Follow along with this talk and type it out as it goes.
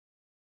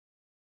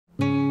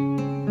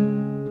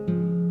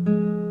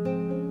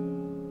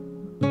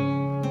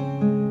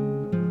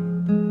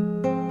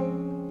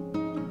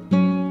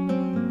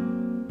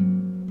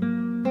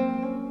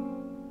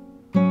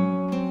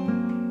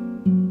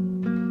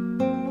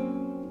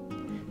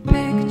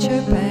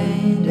Picture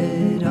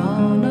painted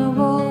on a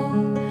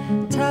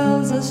wall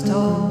tells a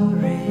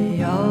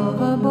story of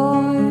a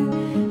boy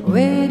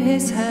with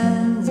his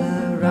hands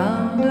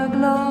around the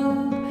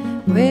globe,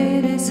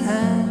 with his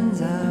hands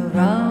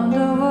around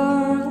the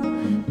world.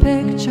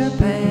 Picture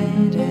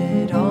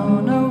painted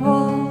on a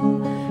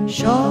wall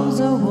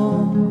shows a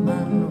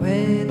woman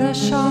with a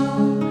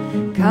shawl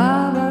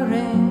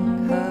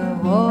covering her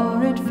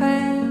worried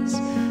face,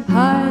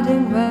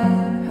 hiding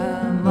where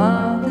her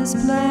mouth is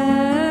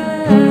placed.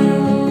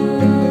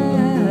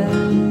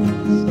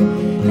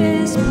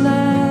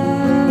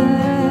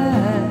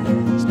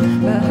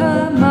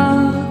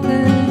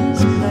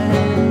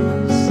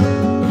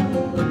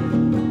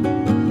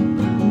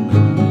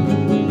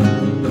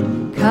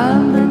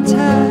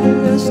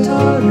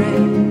 Story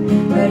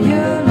where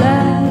you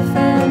laugh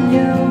and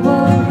you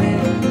worry,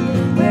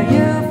 where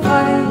you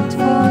fight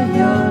for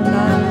your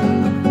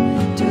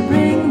life to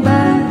bring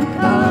back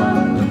our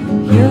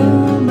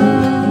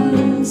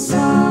human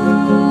side.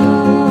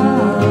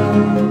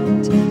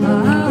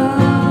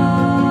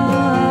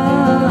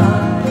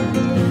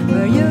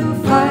 Where you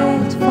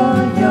fight for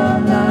your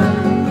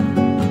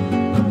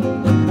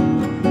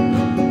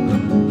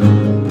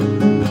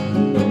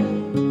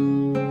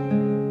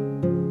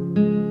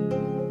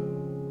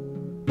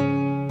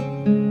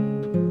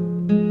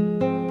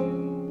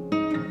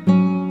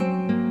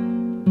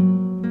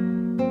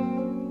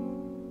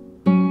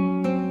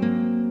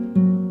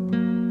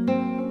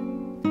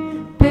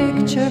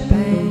Picture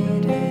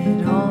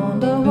painted on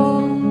the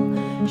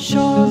wall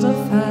shows a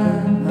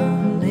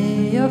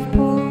family of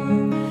poor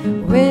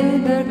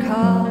with their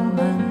calm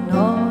and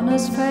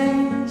honest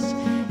face,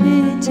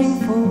 eating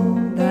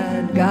food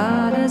that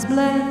God has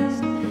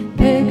blessed.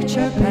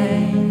 Picture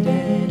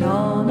painted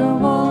on a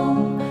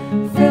wall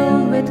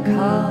filled with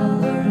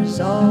colors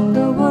of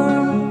the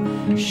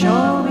world,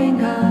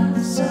 showing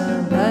us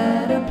a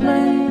better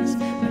place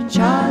where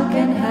child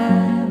can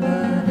have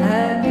a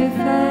happy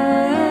face.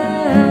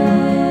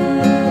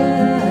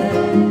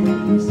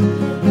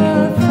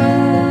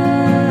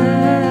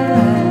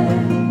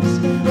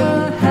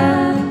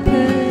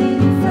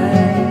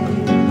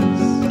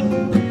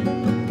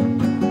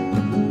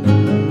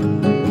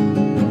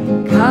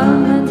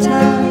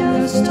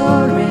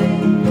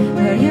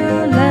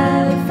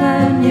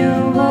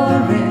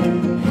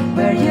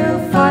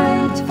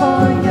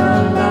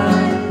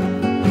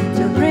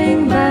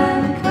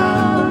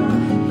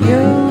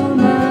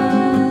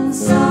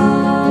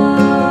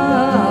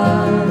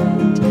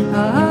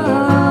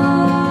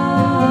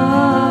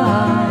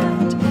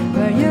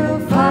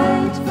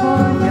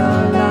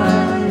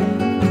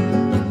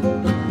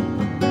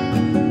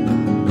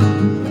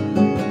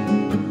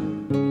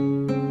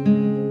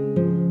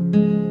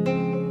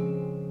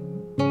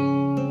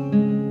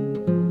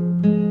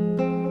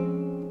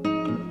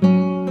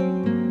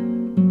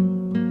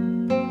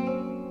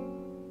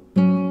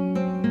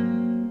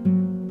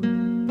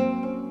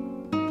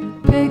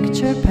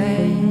 Picture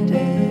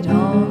painted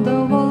on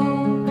the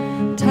wall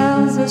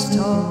tells a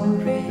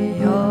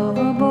story of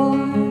a boy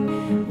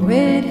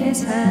with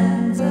his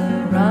hands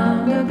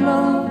around the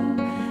globe,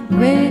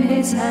 with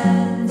his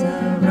hands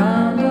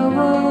around